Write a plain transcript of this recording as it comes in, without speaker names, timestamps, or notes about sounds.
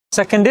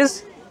Second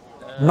is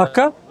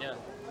Makkah. Yeah.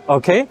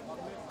 Okay.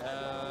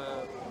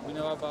 We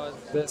know about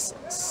this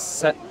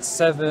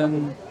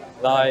seven,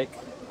 like.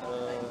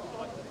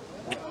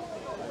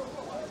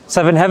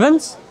 Seven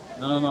heavens.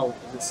 No.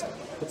 It's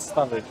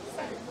started.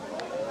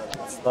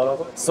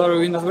 Sorry,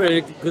 we're not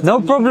very good. No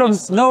in problem. English,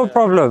 so, No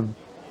problem.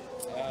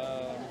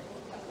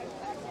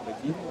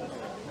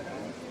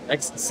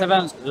 like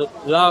seven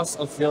laws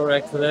of your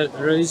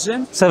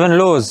religion. Seven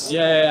laws.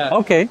 Yeah.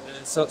 Okay.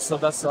 So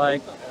that's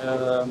like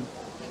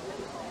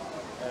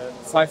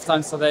 5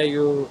 times a day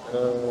you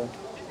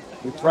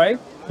pray.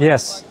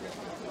 Yes.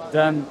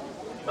 Then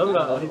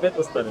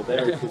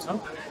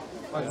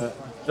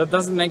that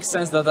doesn't make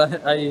sense that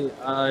I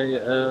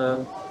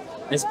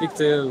speak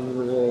to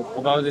you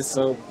about this.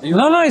 So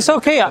No, it's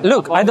okay.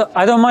 Look, I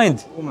don't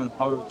mind. Woman,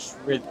 how you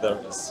treat them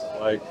is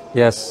like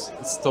Yes.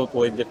 it's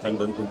totally different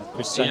than in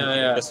Christianity.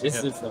 yeah, because we it's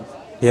have, different.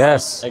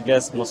 Yes. I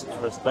guess most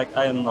respect.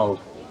 I don't know.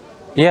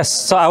 Yes.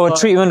 So our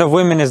treatment of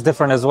women is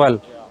different as well.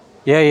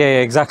 Yeah.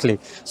 Exactly.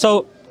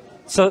 So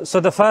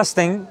the first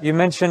thing you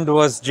mentioned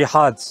was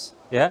jihads.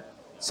 Yeah.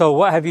 So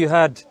what have you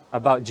heard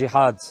about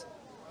jihads?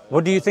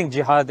 What do you think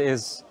jihad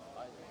is?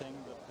 I think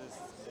that this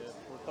is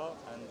brutal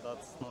and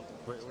that's not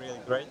really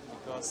great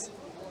because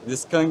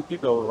this killing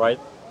people, right?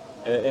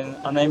 In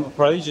a name of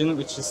religion,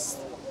 which is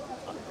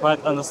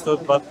quite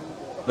understood, but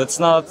that's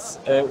not.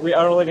 We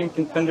are living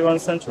in 21st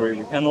century.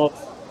 We cannot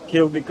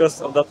kill because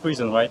of that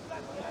reason, right?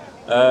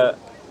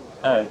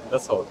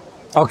 That's all.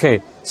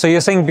 Okay. So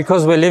you're saying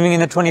because we're living in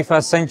the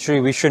 21st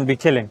century, we shouldn't be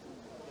killing?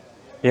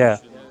 Yeah.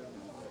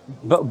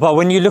 But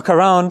when you look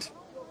around,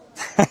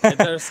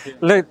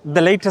 look,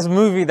 the latest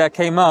movie that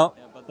came out,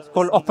 it's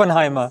called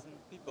Oppenheimer.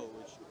 People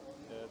which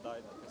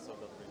died because of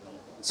that reason.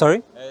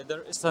 Sorry?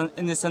 There is an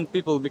innocent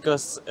people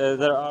because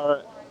there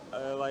are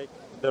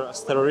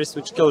terrorists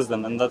which kills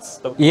them, and that's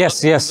the Yes.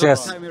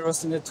 Time it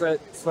was in the 12.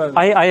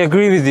 I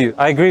agree with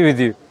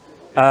you.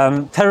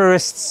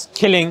 Terrorists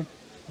killing.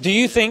 Do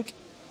you think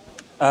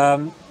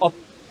of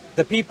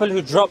the people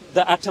who dropped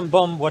the atom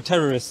bomb were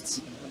terrorists?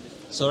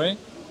 Sorry?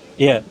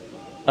 Yeah.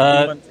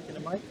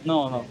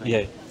 No.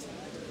 Yeah.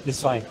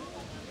 It's fine.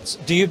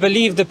 Do you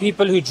believe the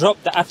people who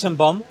dropped the atom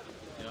bomb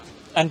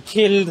and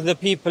killed the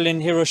people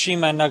in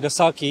Hiroshima and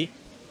Nagasaki,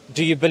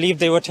 do you believe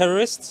they were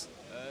terrorists?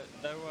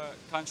 There were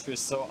countries,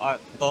 so I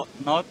thought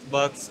not.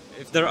 But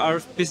if there are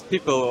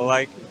people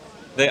like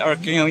they are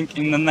killing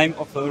in the name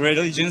of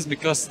religions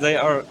because they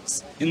are,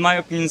 in my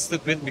opinion,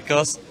 stupid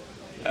because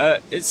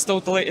it's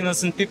totally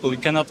innocent people. You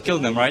cannot kill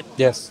them, right?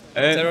 Yes.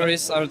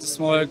 Terrorists are the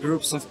smaller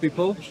groups of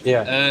people.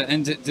 Yeah.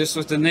 And this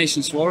was the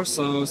nation's war,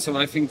 so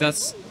I think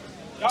that's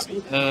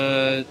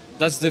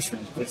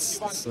different. That's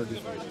so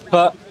different.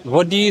 But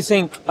what do you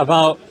think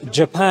about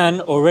Japan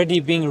already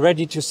being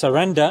ready to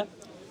surrender,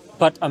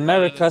 but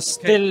America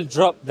still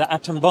dropped the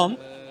atom bomb?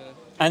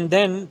 And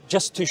then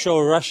just to show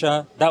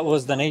Russia, that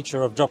was the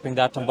nature of dropping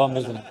the atom bomb,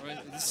 isn't it?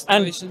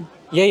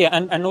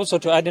 And also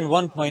to add in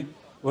one point,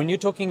 when you're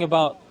talking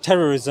about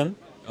terrorism,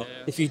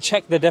 if you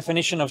check the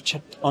definition of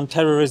on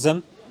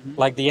terrorism,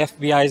 like the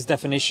FBI's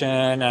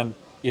definition, and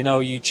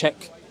you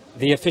check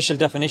the official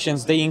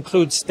definitions, they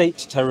include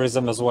state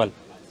terrorism as well.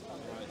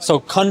 So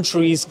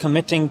countries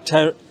committing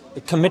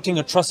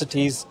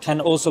atrocities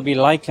can also be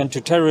likened to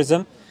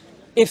terrorism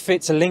if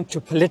it's linked to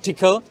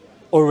political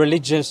or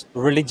religious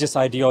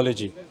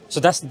ideology. So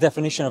that's the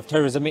definition of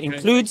terrorism. It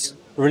includes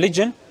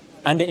religion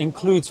and it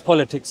includes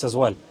politics as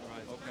well.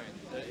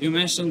 You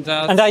mentioned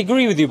that. And I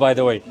agree with you, by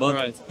the way.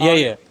 Right.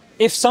 Yeah.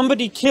 If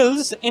somebody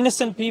kills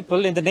innocent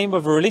people in the name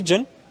of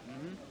religion,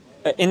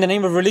 in the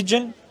name of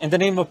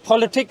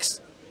politics,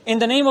 in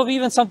the name of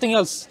even something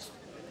else,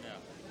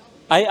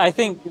 I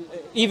think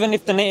even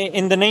if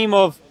in the name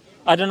of,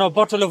 I don't know, a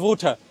bottle of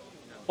water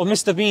or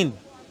Mr. Bean,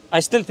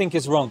 I still think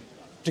it's wrong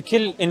to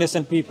kill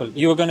innocent people.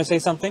 You were going to say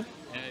something?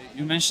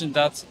 You mentioned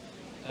that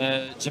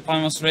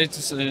Japan was ready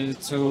to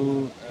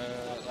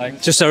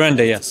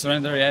surrender. Yeah.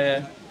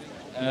 Surrender.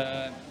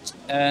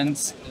 And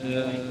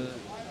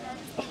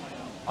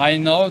I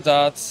know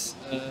that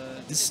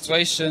the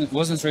situation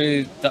wasn't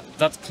really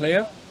that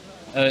clear.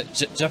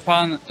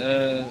 Japan,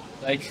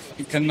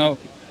 you can know,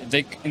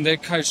 in their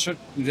culture,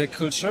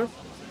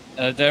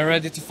 they're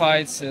ready to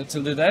fight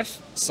till the death.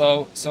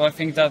 So I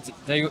think that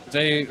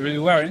they really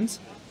weren't.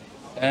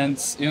 And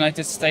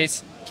United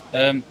States,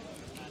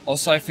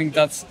 also I think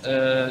that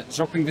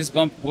dropping this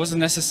bomb wasn't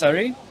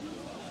necessary.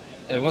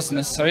 It wasn't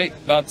necessary,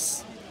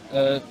 but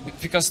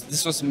because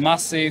this was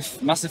massive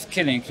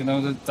killing,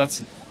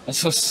 that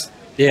was.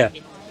 Yeah.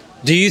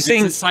 Do you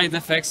think the side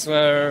effects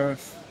were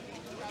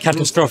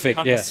catastrophic?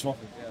 Yeah.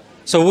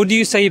 So would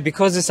you say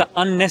because it's an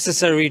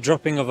unnecessary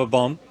dropping of a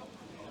bomb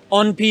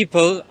on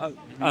people,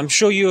 I'm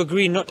sure you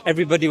agree not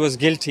everybody was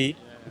guilty,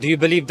 do you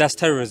believe that's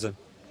terrorism?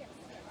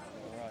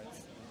 Right.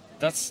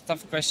 That's a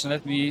tough question.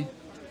 Let me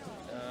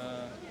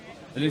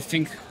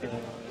think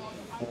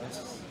for a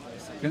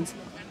second.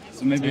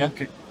 So maybe you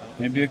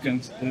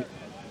can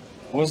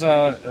was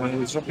a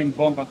dropping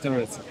bomb a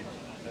terrorism?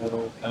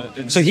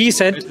 So he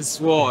said it's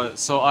war.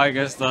 So I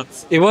guess that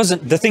it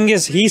wasn't. The thing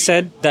is, he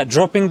said that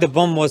dropping the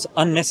bomb was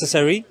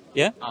unnecessary.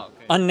 Yeah,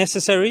 okay.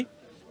 unnecessary.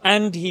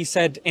 And he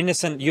said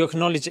innocent. You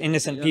acknowledge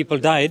innocent people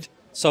died.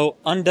 So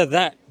under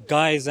that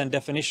guise and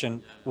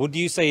definition, would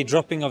you say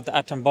dropping of the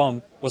atom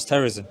bomb was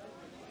terrorism?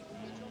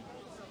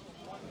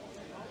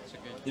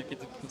 Jakie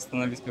ty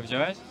stanowisko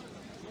wziąłeś?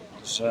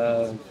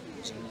 Że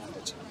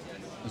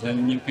Że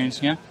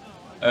niekoniecznie.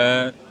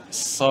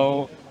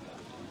 So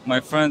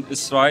my friend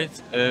is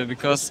right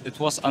because it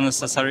was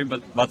unnecessary,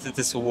 but it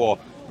is a war.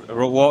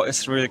 War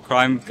is really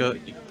crime because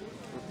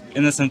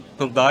innocent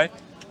people die.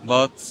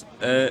 But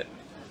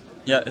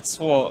yeah, it's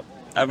war.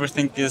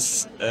 Everything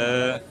is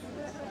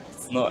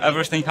no,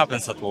 everything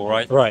happens at war,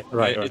 right?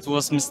 Right. It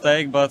was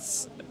mistake, but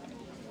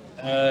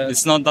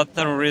it's not that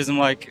terrorism.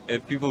 Like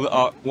people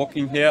are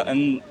walking here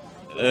and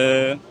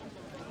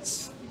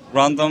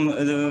random.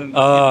 People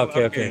are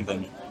Okay. killing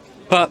them.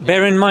 But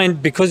bear in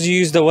mind, because you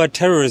use the word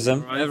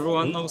terrorism,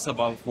 Everyone knows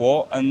about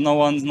war, and no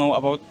one knows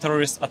about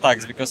terrorist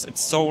attacks because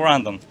it's so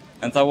random.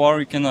 And a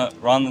war you cannot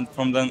run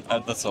from them.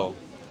 That's all.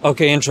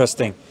 okay,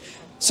 interesting.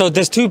 So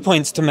there's 2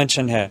 points to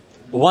mention here.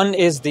 One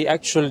is the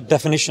actual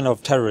definition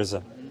of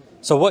terrorism.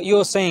 So what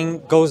you're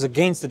saying goes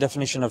against the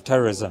definition of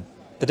terrorism.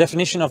 The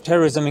definition of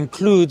terrorism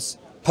includes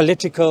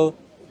political,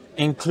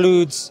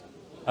 includes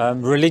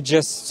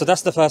religious. So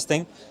that's the first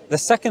thing. The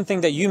second thing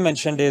that you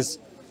mentioned is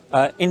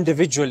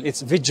individual.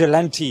 It's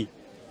vigilante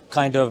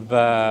kind of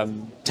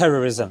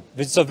terrorism.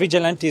 So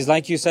vigilante is,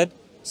 like you said,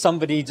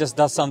 somebody just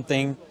does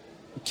something,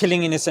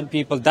 killing innocent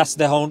people. That's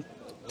their own.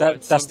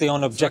 That's their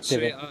own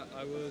objective. Actually,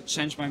 I will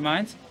change my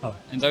mind, Oh.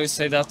 and I will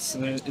say that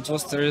it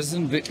was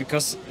terrorism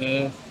because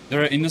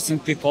there are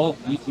innocent people,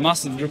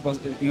 massive group of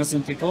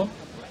innocent people,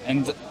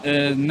 and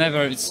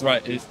never it's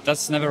right.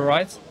 That's never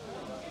right.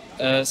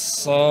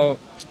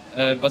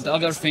 But the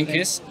other thing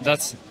is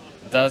that's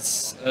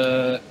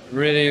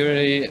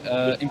really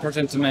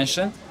important to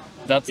mention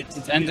that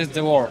it ended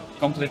the war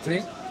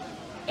completely,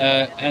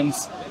 and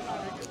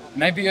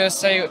maybe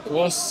USA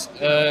was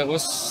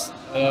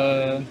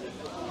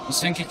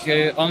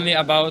thinking only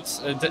about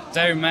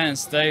their men,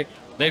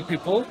 their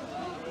people,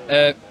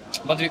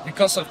 but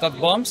because of that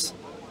bombs,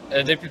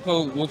 their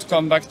people would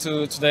come back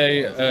to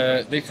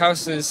their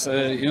houses,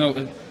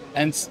 and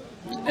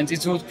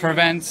it would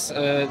prevent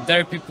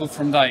their people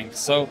from dying.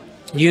 So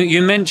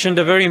You mentioned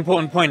a very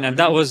important point, and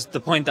that was the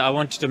point that I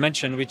wanted to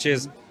mention, which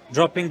is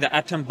dropping the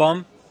atom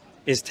bomb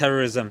is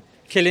terrorism.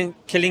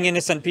 Killing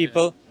innocent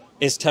people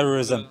is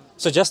terrorism.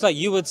 So just like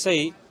you would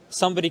say,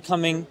 somebody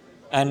coming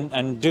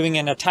and doing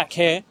an attack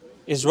here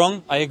is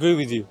wrong, I agree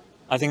with you.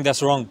 I think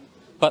that's wrong.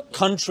 But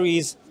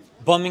countries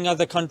bombing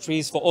other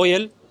countries for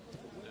oil,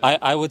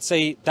 I would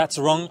say that's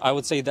wrong. I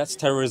would say that's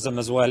terrorism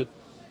as well.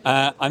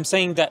 I'm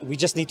saying that we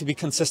just need to be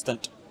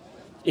consistent.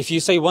 If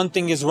you say one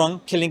thing is wrong,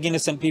 killing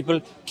innocent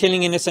people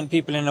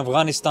in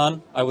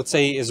Afghanistan, I would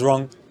say is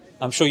wrong.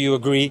 I'm sure you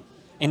agree.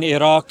 In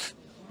Iraq,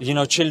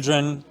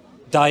 children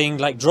dying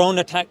like drone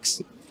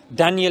attacks.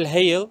 Daniel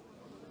Hale,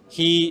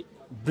 he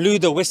blew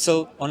the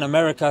whistle on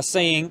America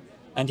saying,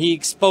 and he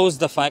exposed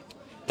the fact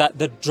that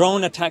the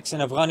drone attacks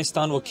in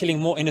Afghanistan were killing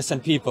more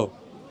innocent people.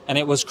 And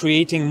it was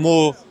creating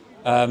more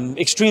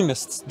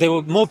extremists.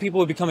 More people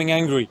were becoming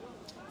angry.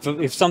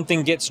 If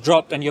something gets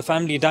dropped and your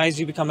family dies,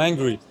 you become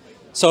angry.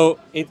 So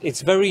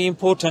it's very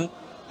important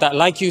that,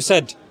 like you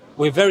said,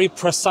 we're very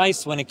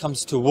precise when it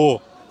comes to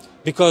war,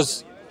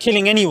 because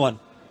killing anyone,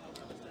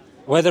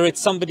 whether it's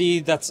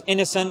somebody that's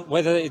innocent,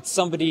 whether it's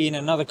somebody in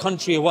another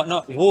country or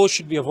whatnot, war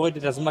should be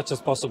avoided as much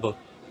as possible.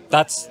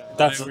 That's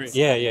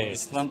yeah.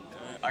 Islam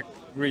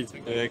agrees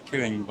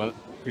killing, but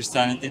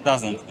Christianity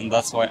doesn't, and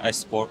that's why I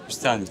support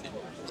Christianity.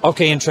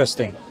 Okay,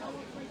 interesting.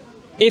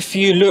 If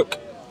you look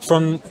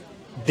from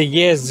the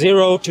year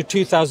 0 to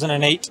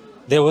 2008,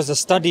 there was a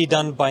study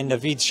done by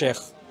Naveed Sheikh.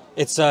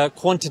 It's a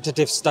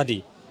quantitative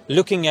study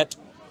looking at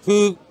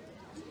who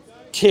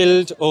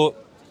killed or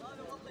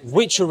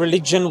which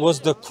religion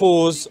was the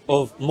cause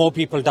of more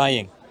people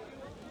dying.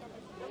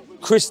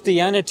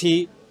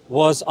 Christianity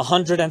was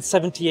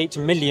 178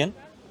 million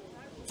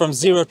from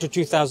 0 to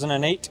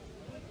 2008.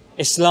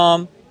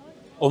 Islam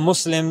or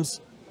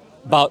Muslims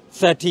about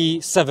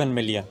 37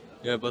 million.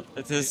 Yeah, but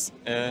it is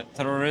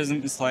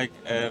terrorism is like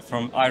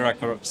from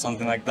Iraq or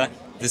something like that.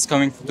 It's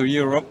coming to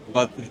Europe,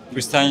 but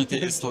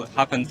Christianity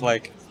happened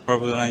like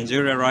probably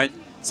Nigeria, right?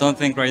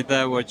 Something right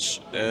there,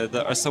 which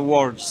there are some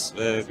wars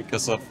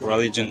because of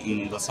religion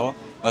and that's all.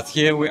 But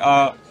here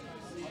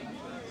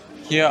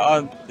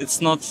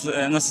it's not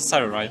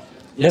necessary, right?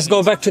 Let's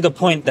go back to the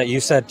point that you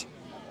said.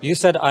 You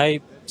said I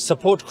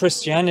support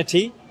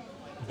Christianity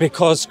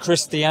because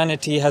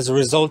Christianity has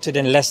resulted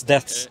in less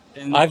deaths.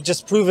 I've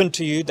just proven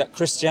to you that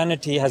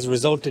Christianity has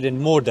resulted in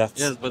more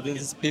deaths. Yes, but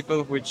this is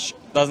people which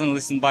doesn't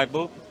listen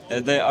Bible.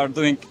 They are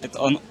doing it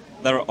on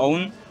their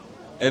own.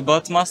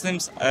 But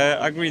Muslims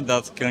agree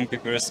that killing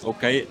people is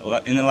okay,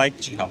 in like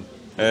jihad.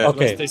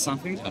 Okay. say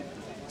something.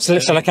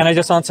 So can I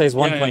just answer his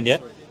one Yeah, point, yeah.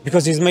 yeah?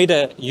 Because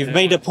you've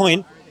made a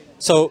point.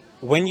 So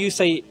when you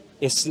say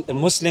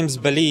Muslims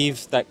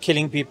believe that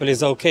killing people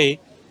is okay,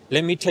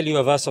 let me tell you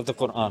a verse of the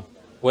Quran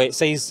where it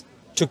says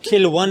to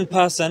kill one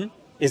person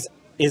is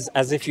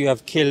as if you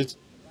have killed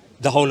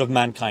the whole of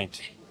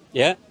mankind.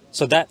 Yeah?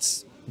 So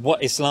that's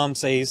what Islam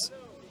says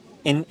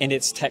in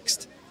its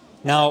text.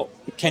 Now,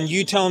 can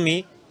you tell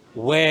me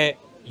where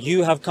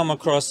you have come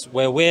across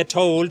where we're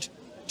told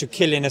to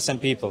kill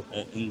innocent people?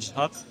 In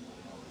jihad?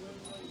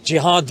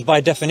 Jihad,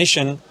 by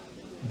definition,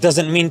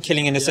 doesn't mean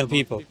killing innocent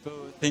people. People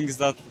think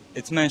that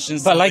it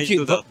mentions. But they like you,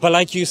 do that. but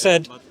like you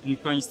said, But in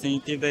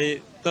Christianity,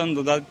 they don't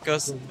do that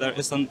because there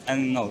isn't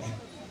any knowledge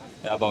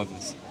about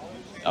this,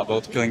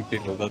 about killing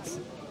people.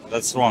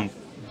 That's wrong.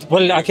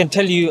 well, I can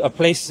tell you a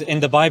place in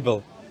the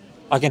Bible.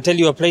 I can tell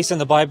you a place in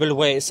the Bible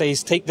where it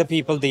says, take the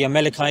people, the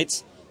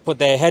Amalekites, put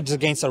their heads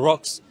against the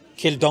rocks,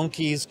 kill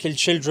donkeys, kill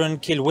children,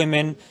 kill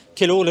women,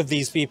 kill all of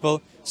these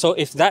people. So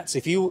if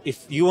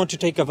you want to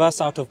take a verse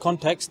out of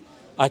context,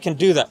 I can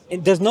do that.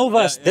 There's no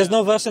verse. There's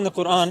no verse in the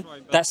Quran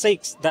that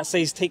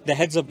says take the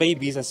heads of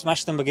babies and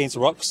smash them against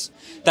rocks,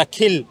 that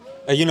kill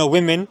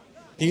women.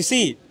 Do you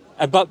see?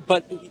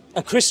 But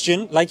a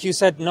Christian, like you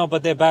said, no,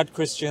 but they're bad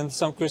Christians.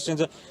 Some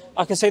Christians,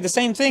 I can say the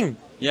same thing.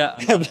 Yeah.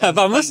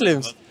 about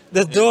Muslims.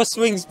 The door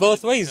swings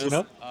both ways,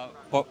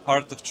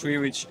 Part of tree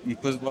which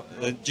includes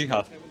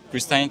jihad.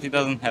 Christianity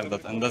doesn't have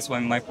that, and that's why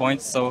my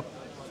point. So,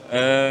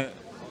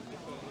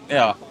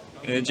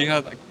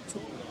 jihad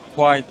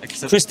quite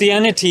accepted.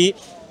 Christianity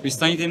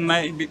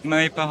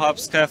may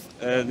perhaps have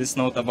this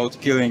note about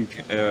killing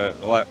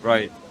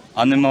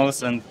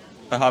animals and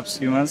perhaps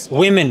humans,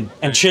 women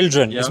and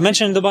children. Yeah. It's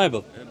mentioned in the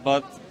Bible.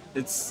 but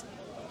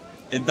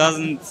it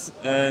doesn't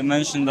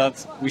mention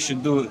that we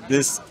should do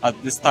this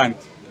at this time.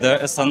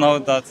 There is a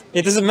note that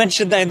It doesn't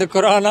mention that in the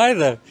Quran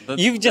either. That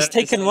You've just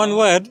there is taken a one note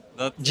word,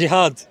 that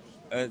jihad.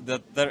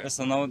 that there is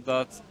a note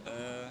that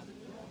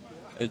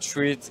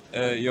treat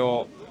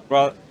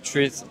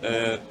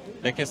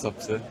jakie są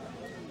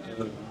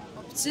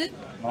psy?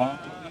 No.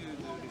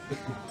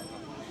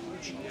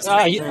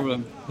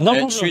 Problem. No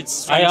problem. Treat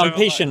I am stranger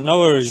patient, no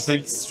worries.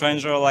 Treat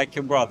stranger like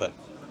your brother.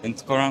 In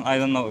the Quran, I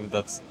don't know if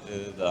that's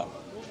that.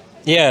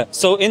 Yeah,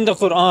 so in the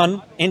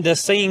Quran, in the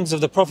sayings of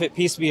the Prophet,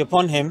 peace be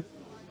upon him,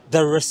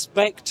 the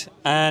respect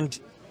and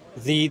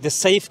the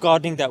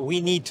safeguarding that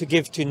we need to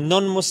give to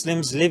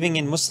non-Muslims living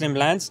in Muslim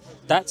lands,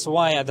 that's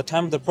why at the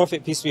time of the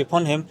Prophet, peace be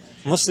upon him,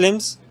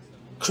 Muslims,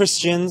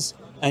 Christians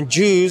and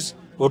Jews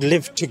would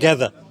live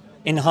together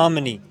in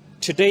harmony.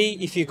 Today,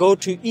 if you go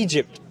to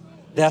Egypt,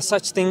 there are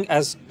such things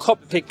as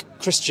Coptic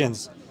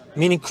Christians,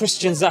 meaning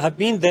Christians that have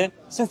been there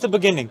since the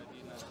beginning.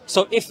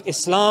 So if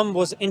Islam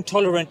was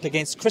intolerant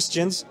against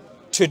Christians,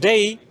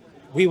 today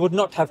we would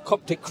not have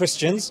Coptic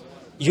Christians.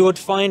 You would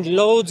find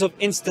loads of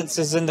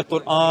instances in the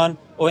Quran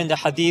or in the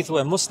Hadith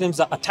where Muslims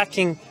are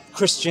attacking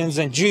Christians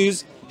and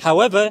Jews.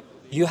 However,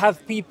 you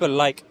have people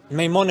like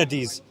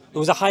Maimonides, who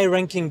was a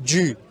high-ranking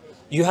Jew.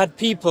 You had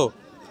people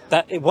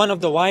that one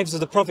of the wives of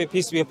the Prophet,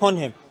 peace be upon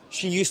him,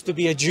 she used to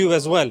be a Jew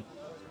as well.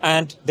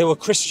 And there were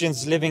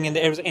Christians living in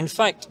the areas. In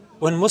fact,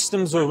 when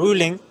Muslims were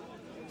ruling,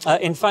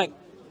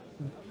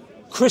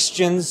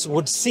 Christians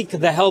would seek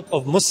the help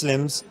of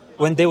Muslims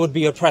when they would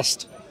be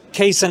oppressed.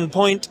 Case in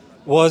point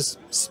was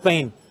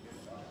Spain.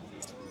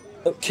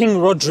 King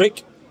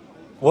Roderick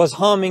was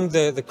harming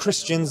the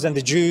Christians and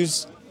the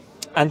Jews,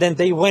 and then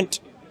they went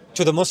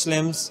to the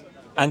Muslims,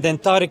 and then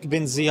Tariq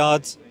bin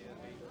Ziyad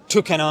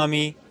took an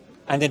army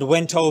and then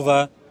went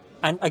over.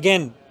 And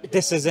again,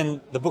 this is in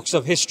the books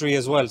of history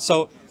as well.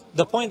 So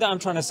the point that I'm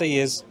trying to say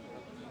is,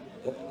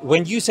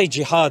 when you say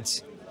jihad,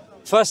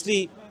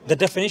 firstly, the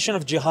definition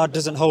of jihad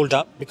doesn't hold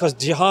up, because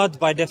jihad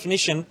by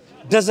definition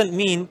doesn't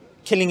mean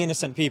killing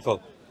innocent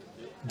people.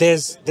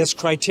 There's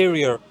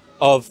criteria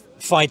of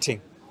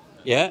fighting,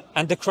 yeah,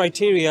 and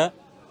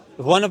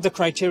one of the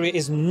criteria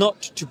is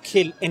not to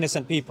kill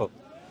innocent people.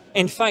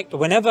 In fact,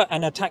 whenever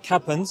an attack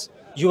happens,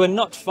 you will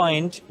not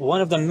find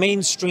one of the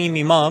mainstream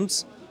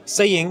imams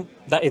saying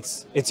that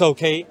it's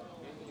okay.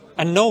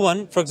 And no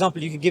one, for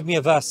example, you can give me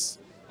a verse,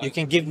 you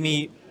can give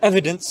me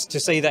evidence to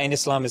say that in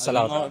Islam it's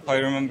allowed. I don't know if I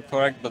remember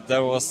correct, but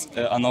there was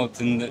a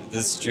note in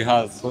this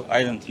jihad,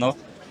 I don't know,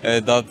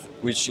 that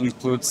which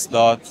includes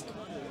that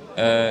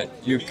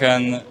you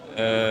can...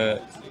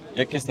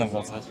 Jak jest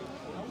nawracać?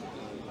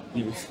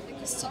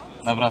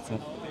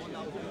 Nawracać.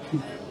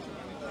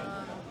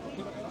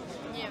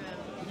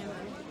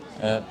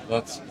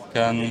 That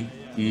can...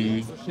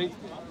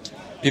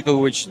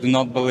 people which do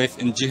not believe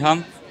in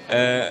jihad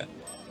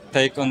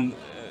take on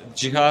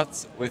jihad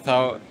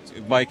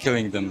by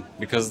killing them,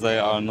 because they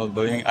are not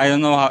believing. I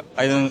don't know how,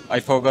 I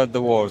forgot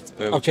the word.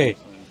 Okay,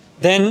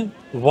 then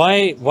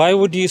why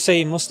would you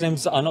say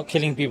Muslims are not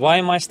killing people? Why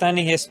am I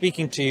standing here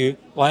speaking to you?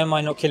 Why am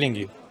I not killing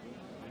you?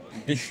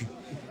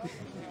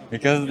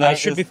 Because I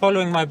should be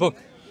following my book.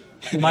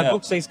 My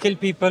book says kill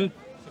people.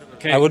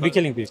 Okay, I would be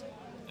killing people.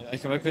 I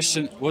have a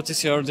question. What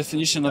is your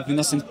definition of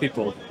innocent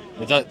people?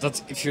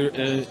 That if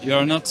you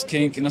are not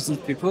killing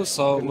innocent people,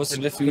 so what's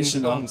the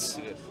definition of?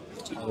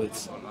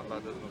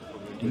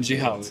 in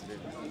jihad.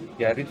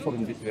 Yeah, read for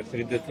this verse.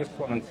 Read the first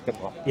one and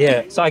second one.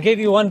 Yeah, so I gave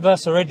you one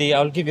verse already.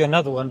 I'll give you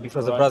another one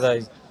because the brother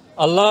is.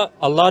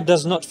 Allah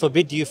does not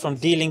forbid you from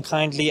dealing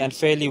kindly and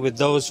fairly with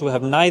those who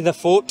have neither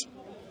fought,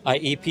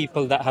 i.e.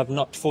 people that have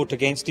not fought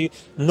against you,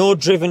 nor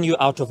driven you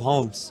out of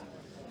homes.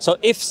 So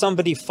if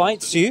somebody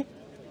fights you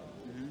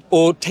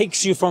or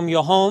takes you from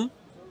your home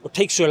or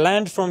takes your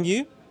land from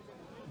you,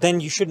 then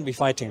you shouldn't be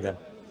fighting them.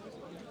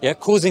 Yeah,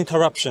 causing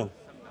corruption.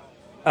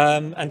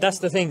 And that's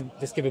the thing.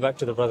 Let's give it back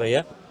to the brother,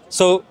 yeah?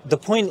 So the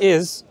point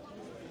is,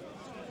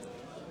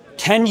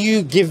 can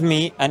you give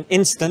me an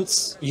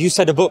instance? You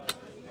said a book.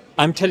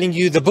 I'm telling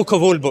you the book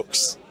of all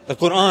books. The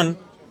Quran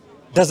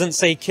doesn't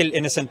say kill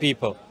innocent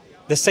people.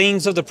 The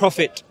sayings of the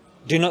Prophet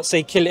do not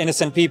say kill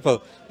innocent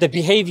people. The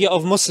behavior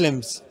of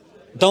Muslims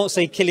don't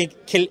say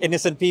kill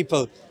innocent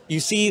people. You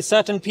see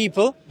certain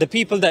people, the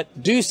people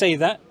that do say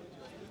that,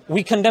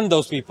 we condemn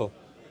those people.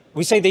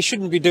 We say they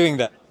shouldn't be doing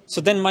that.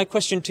 So then my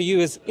question to you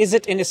is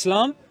it in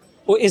Islam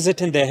or is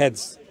it in their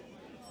heads?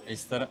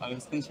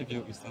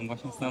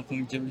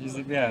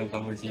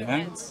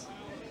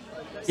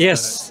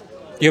 Yes,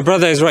 your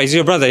brother is right. He's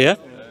your brother, yeah?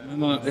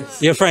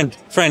 Your friend,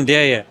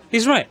 yeah.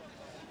 He's right.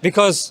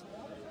 Because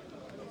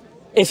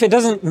if it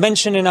doesn't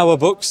mention in our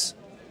books,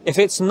 if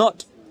it's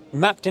not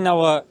mapped in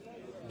our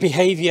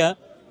behavior,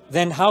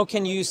 then how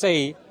can you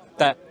say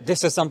that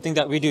this is something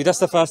that we do? That's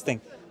the first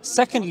thing.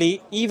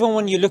 Secondly, even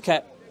when you look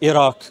at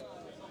Iraq,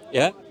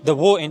 yeah, the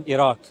war in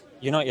Iraq,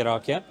 you know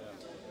Iraq, yeah?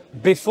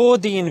 Before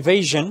the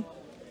invasion,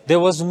 there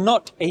was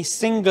not a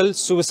single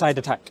suicide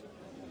attack.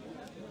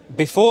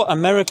 Before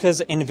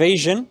America's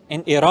invasion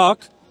in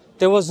Iraq,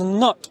 there was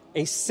not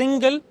a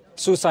single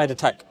suicide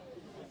attack.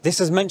 This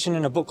is mentioned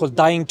in a book called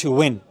Dying to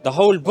Win. The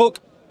whole book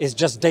is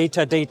just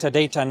data,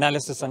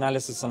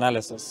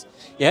 analysis.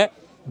 Yeah?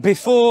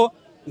 Before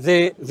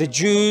the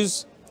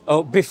Jews,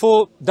 or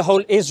before the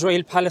whole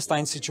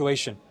Israel-Palestine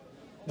situation,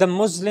 the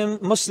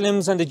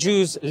Muslims and the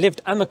Jews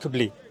lived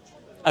amicably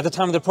at the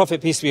time of the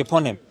Prophet, peace be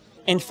upon him.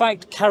 In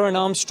fact, Karen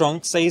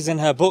Armstrong says in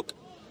her book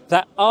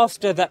that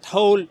after that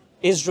whole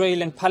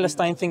Israel and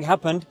Palestine thing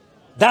happened,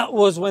 that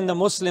was when the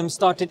Muslims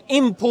started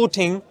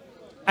importing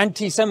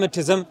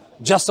anti-Semitism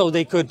just so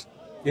they could,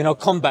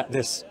 combat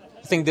this.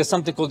 I think there's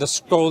something called the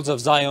Scrolls of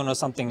Zion or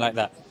something like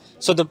that.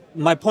 So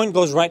my point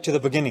goes right to the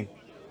beginning.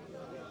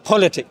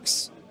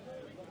 Politics.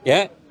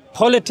 Yeah?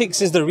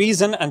 Politics is the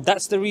reason, and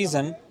that's the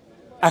reason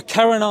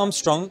Karen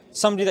Armstrong,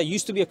 somebody that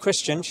used to be a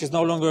Christian, she's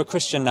no longer a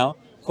Christian now,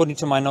 according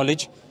to my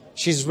knowledge.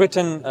 She's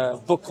written a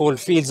book called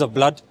Fields of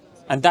Blood,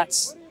 and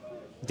that's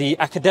the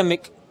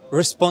academic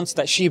response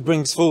that she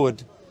brings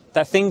forward,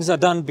 that things are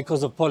done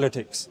because of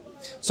politics.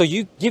 So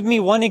you give me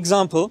one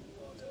example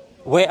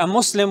where a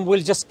Muslim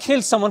will just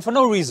kill someone for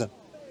no reason.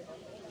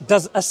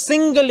 Does a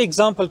single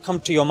example come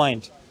to your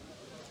mind?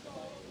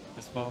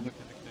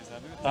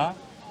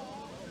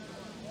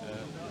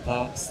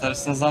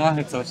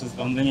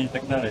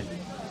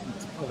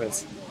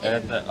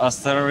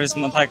 As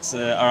terrorism attacks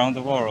around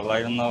the world,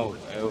 I don't know.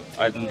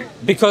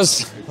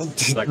 Because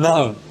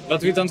no.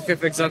 But we don't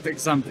have exact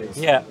examples.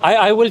 Yeah,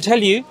 I will tell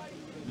you,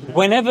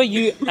 whenever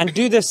you, and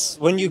do this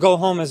when you go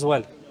home as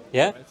well,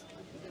 yeah?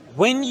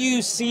 When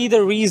you see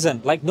the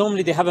reason, like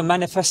normally they have a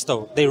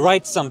manifesto, they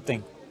write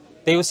something.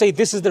 They will say,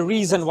 this is the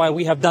reason why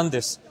we have done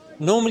this.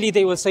 Normally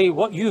they will say,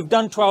 what you've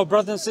done to our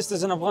brothers and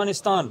sisters in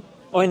Afghanistan,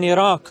 or in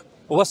Iraq,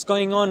 or what's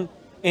going on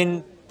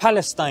in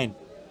Palestine.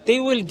 They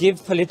will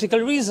give political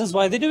reasons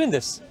why they're doing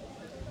this.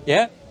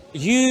 Yeah?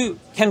 You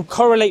can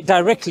correlate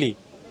directly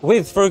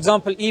with, for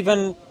example,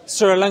 even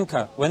Sri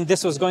Lanka. When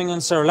this was going on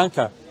in Sri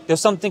Lanka, there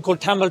was something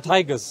called Tamil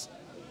Tigers.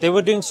 They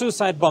were doing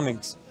suicide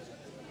bombings.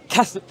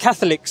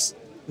 Catholics,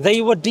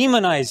 they were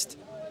demonized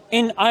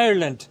in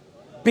Ireland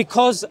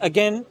because,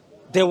 again,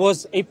 there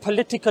was a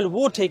political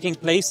war taking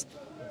place,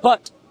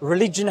 but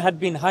religion had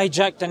been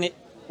hijacked and it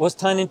was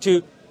turned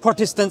into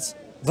Protestants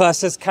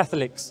versus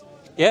Catholics.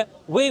 Yeah,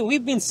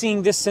 we've been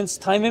seeing this since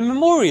time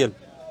immemorial.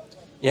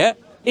 Yeah,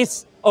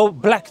 it's,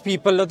 black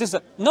people or this.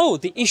 No,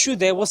 the issue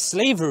there was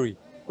slavery.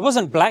 It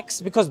wasn't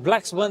blacks, because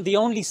blacks weren't the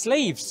only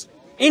slaves.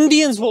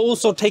 Indians were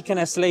also taken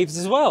as slaves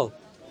as well.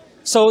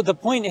 So the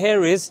point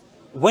here is,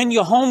 when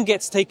your home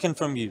gets taken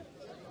from you,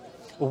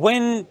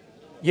 when,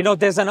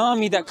 there's an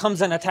army that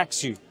comes and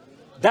attacks you,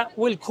 that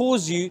will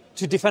cause you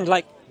to defend.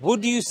 Like,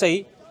 would you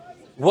say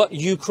what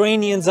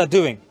Ukrainians are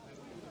doing?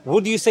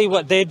 Would you say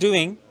what they're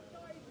doing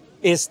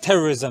is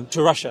terrorism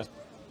to Russia?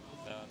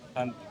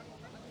 No,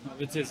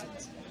 it isn't.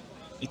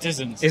 It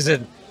isn't.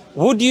 Isn't.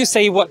 Would you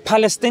say what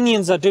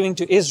Palestinians are doing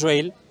to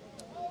Israel,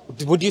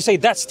 would you say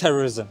that's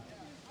terrorism?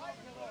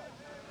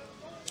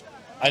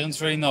 I don't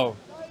really know.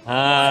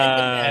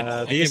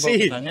 Do you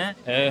see?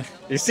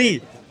 You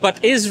see?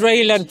 But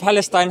Israel and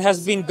Palestine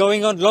has been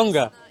going on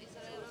longer.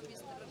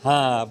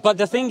 But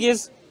the thing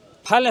is,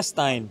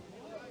 Palestine,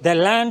 their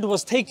land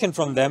was taken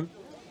from them,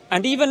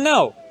 and even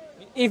now,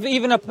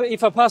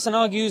 if a person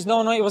argues,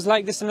 no, it was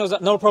like this and it was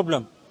like, no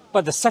problem.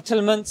 But the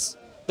settlements,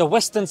 the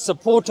Western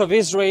support of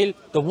Israel,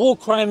 the war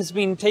crimes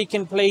being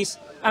taken place,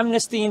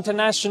 Amnesty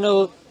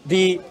International,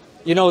 the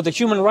the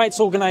human rights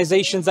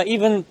organizations that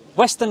even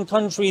Western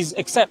countries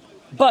accept,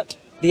 but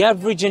the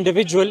average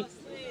individual,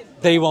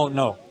 they won't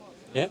know.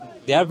 Yeah,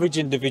 the average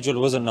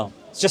individual doesn't know.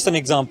 It's just an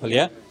example.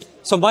 Yeah.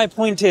 So my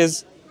point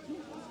is,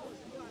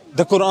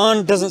 the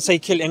Quran doesn't say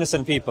kill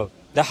innocent people.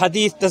 The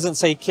Hadith doesn't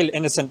say kill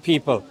innocent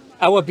people.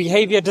 Our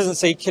behavior doesn't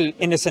say kill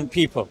innocent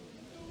people.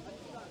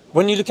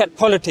 When you look at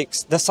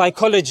politics, the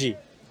psychology,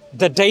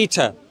 the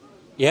data,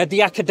 yeah,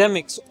 the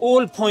academics,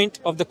 all point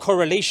of the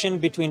correlation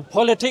between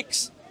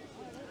politics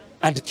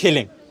and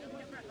killing.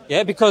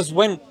 Yeah, because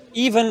when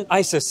even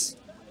ISIS,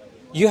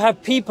 you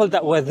have people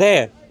that were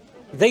there,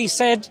 they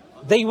said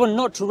they were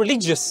not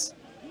religious.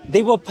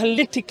 They were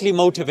politically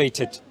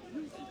motivated.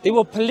 They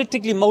were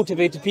politically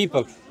motivated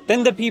people.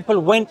 Then the people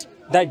went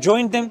that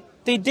joined them,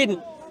 they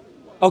didn't.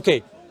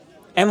 Okay,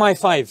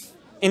 MI5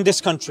 in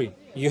this country.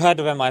 You heard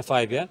of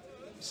MI5, yeah?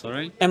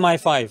 Sorry?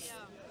 MI5.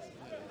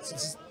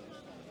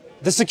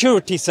 The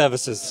security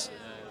services.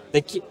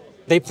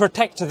 They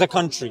protect the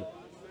country.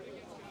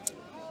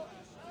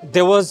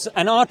 There was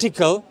an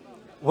article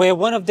where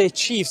one of their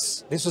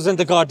chiefs, this was in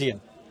The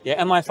Guardian,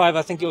 yeah, MI5,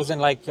 I think it was in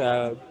like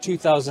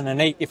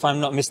 2008, if I'm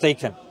not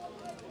mistaken.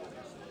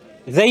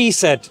 They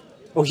said,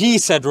 or he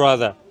said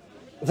rather,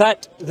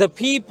 that the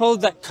people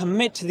that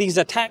commit these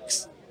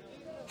attacks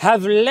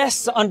have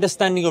less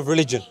understanding of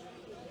religion,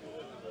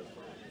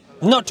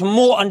 not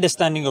more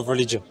understanding of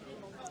religion.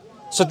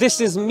 So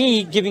this is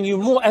me giving you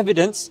more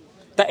evidence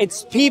that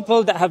it's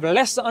people that have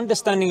less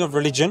understanding of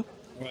religion.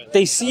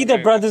 They see their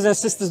brothers and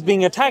sisters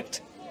being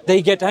attacked,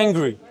 they get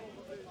angry.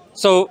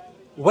 So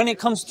when it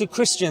comes to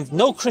Christians,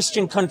 no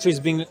Christian country is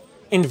being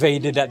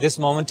invaded at this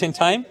moment in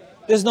time.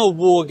 There's no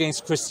war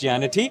against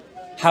Christianity.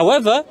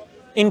 However,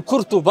 in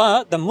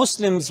Qurtuba, the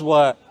Muslims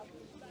were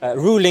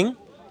ruling.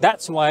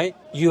 That's why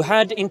you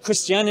had in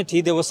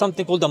Christianity, there was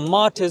something called the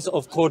Martyrs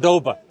of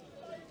Cordoba,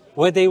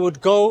 where they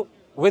would go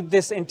with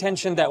this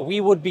intention that we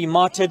would be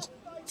martyred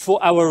for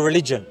our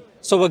religion.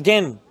 So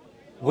again,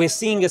 we're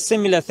seeing a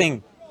similar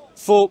thing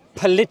for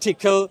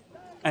political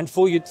and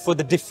for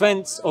the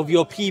defense of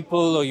your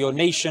people or your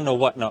nation or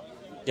whatnot.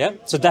 Yeah,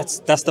 so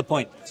that's the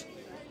point.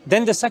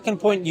 Then the second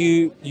point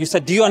you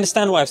said, do you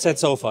understand what I've said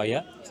so far?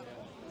 Yeah.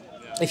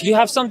 If you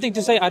have something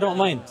to say, I don't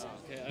mind.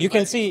 You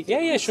can see.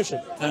 Yeah,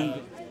 sure.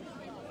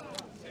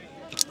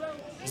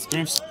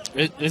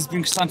 Let's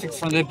bring something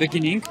from the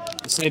beginning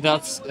to say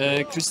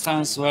that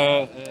Christians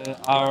are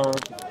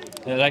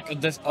like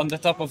on the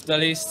top of the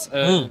list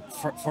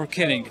for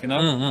killing, you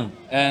know.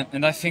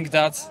 And I think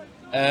that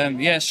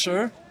yeah,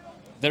 sure,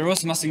 there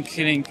was massive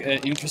killing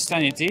in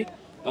Christianity,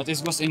 but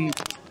it was in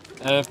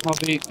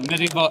probably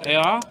medieval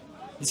era.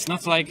 It's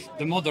not like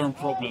the modern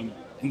problem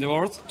in the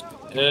world.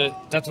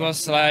 That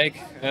was like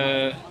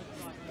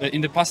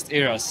in the past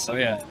eras. So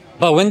yeah.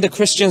 But when the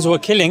Christians were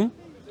killing,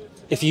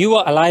 if you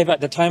were alive at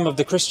the time of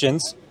the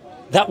Christians,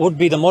 that would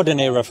be the modern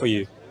era for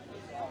you.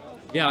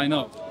 Yeah, I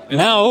know.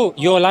 Now,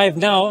 you're alive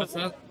now.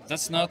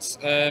 That's not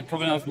a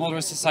problem of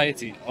modern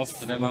society.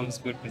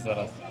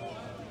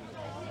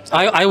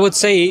 I would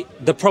say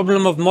the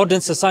problem of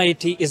modern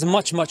society is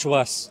much, much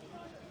worse.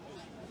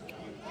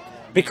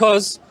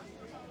 Because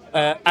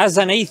as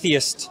an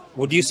atheist,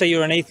 would you say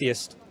you're an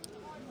atheist?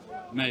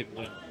 Maybe.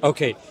 Yeah.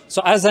 Okay,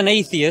 so as an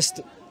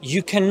atheist,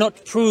 you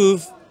cannot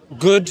prove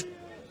good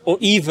or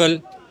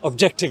evil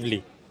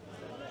objectively.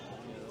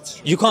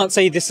 You can't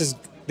say this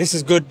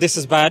is good, this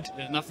is bad.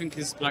 Yeah, nothing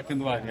is black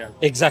and white. Yeah.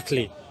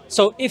 Exactly.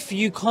 So if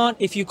you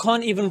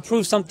can't even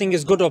prove something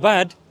is good or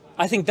bad,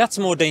 I think that's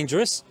more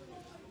dangerous,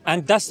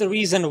 and that's the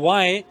reason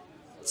why,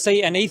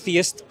 say, an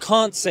atheist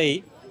can't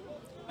say,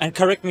 and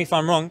correct me if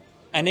I'm wrong,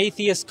 an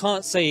atheist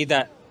can't say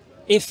that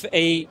if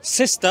a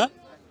sister,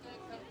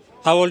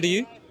 how old are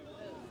you?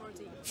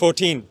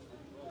 14.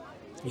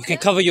 You can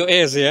cover your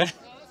ears, yeah.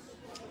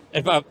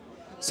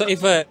 So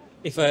if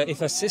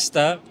a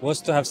sister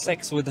was to have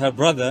sex with her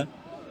brother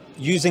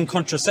using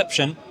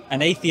contraception,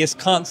 an atheist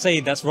can't say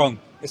that's wrong.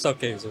 It's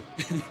okay.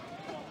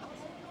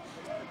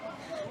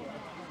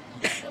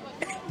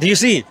 Do you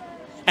see?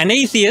 An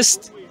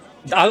atheist,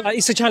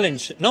 it's a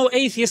challenge. No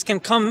atheist can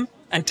come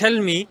and tell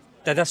me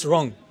that that's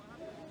wrong,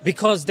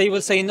 because they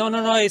will say, no,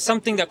 it's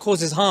something that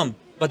causes harm,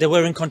 but they're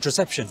wearing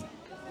contraception.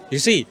 You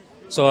see?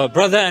 So a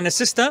brother and a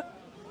sister,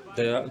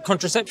 the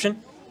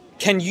contraception,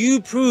 can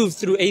you prove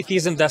through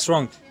atheism that's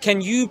wrong?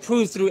 Can you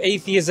prove through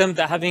atheism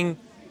that having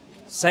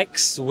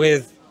sex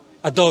with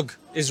a dog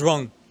is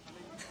wrong?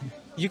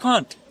 You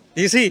can't.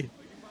 You see?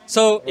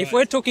 So right. If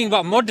we're talking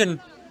about modern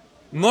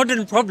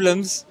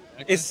problems,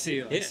 I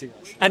see.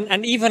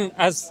 And even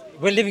as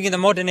we're living in the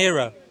modern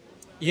era,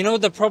 you know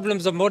the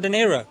problems of modern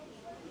era.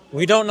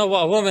 We don't know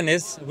what a woman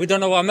is. We don't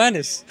know what a man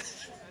is.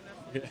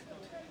 Yeah.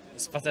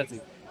 It's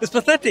pathetic. It's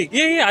pathetic.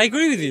 Yeah, I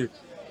agree with you.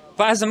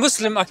 But as a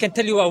Muslim, I can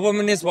tell you what a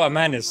woman is, what a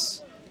man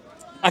is.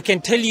 I can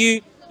tell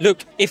you,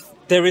 look, if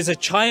there is a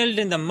child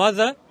in the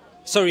mother,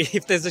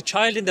 if there's a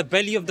child in the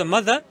belly of the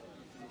mother,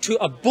 to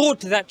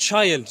abort that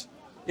child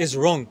is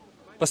wrong.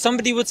 But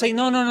somebody would say,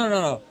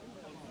 no.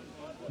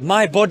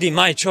 My body,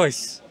 my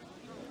choice.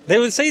 They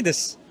will say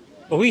this.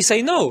 But we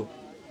say no.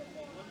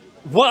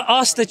 What?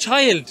 Ask the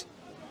child.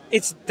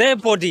 It's their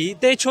body,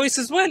 their choice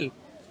as well.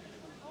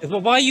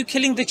 Why are you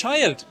killing the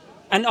child?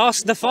 And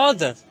ask the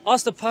father.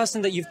 Ask the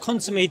person that you've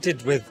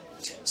consummated with.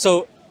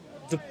 So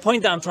the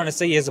point that I'm trying to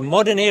say is a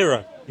modern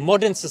era,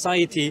 modern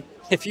society.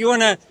 If you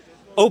want to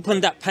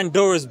open that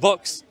Pandora's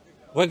box,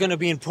 we're going to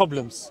be in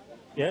problems.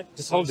 Yeah,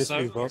 just hold this,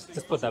 please, bro.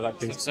 Just put that back,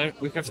 please. Sir,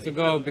 we have to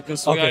go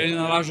because we are in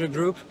a larger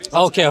group.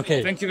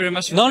 Okay. Thank you very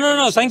much.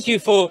 No. Thank you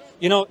for,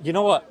 you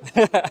know what?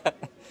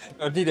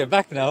 I need it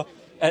back now.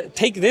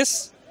 Take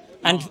this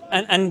and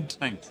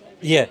Thanks.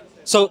 yeah.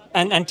 So,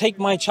 and take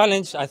my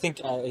challenge. I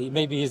think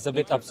maybe he's a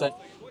bit upset.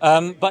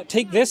 But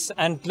take this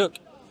and look,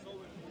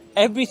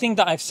 everything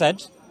that I've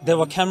said, there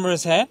were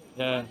cameras here.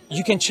 Yeah.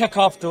 You can check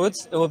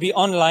afterwards. It will be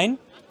online.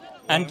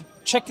 And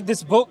check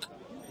this book.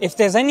 If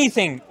there's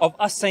anything of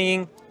us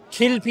saying,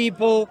 kill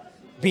people,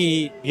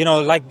 be,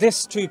 like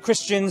this to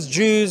Christians,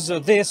 Jews, or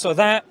this or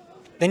that,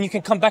 then you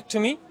can come back to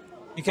me.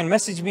 You can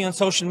message me on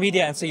social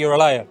media and say you're a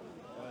liar.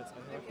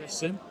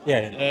 Question?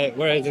 Yeah.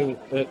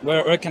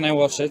 Where can I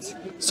watch it?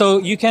 So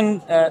you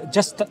can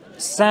just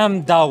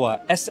Sam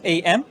Dawa,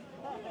 SAM.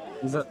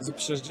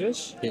 Zapiszesz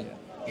gdzieś? Yeah.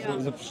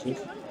 Zapisz.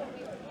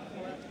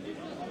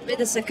 Wait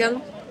a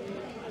second.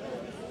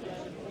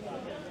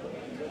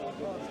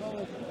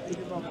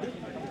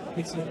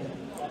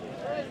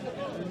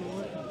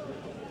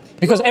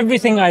 Because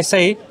everything I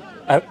say,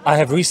 I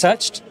have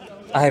researched,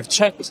 I have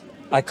checked,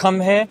 I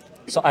come here,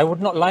 so I would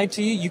not lie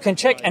to you. You can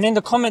check and in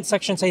the comment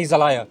section say he's a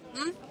liar.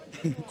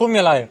 Call me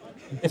a liar.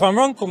 If I'm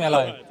wrong, call me a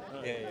liar.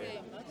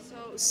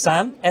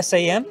 Sam,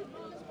 S-A-M,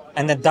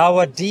 and then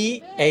Dawa,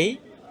 D-A-W-A-H.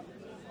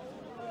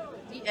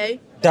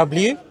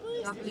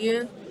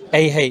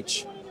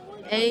 W-A-H.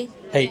 Yeah.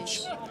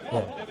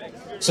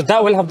 So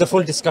that will have the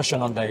full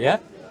discussion on there, yeah?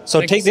 So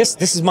Thank take you, this.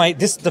 This is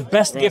the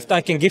best gift I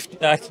can give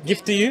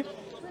to you,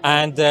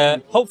 and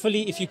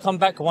hopefully, if you come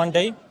back one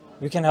day,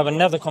 we can have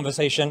another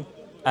conversation.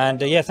 And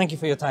yeah, thank you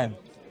for your time,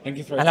 Thank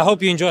you for and I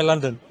hope you enjoy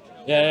London.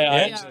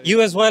 Yeah.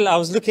 You as well. I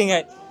was looking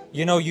at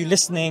you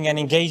listening and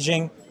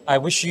engaging. I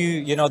wish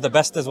you the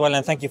best as well,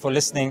 and thank you for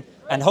listening.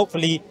 And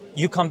hopefully,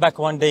 you come back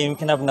one day and we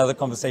can have another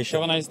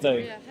conversation. Have a nice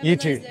day. You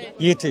too.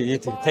 You too.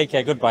 Take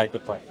care. Goodbye.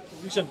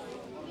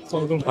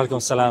 Walaikum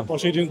salam.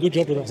 You're doing a good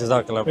job with that.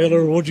 Jazakallah. May Allah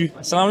reward you.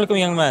 Assalamu alaikum,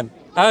 young man.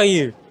 How are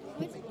you?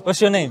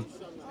 What's your name?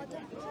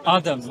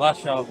 Adam.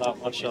 MashaAllah.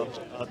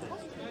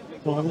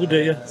 Well, have a good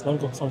day, yeah. Assalamu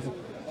alaikum.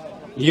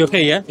 You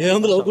okay, yeah? Yeah,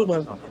 alhamdulillah, all good,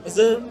 man. Is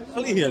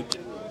Ali here?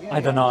 I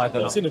don't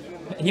know. Seen him.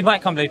 He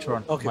might come later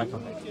on. Okay. Might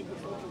come later.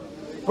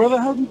 Brother,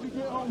 how did you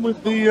get on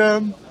with the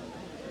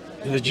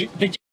The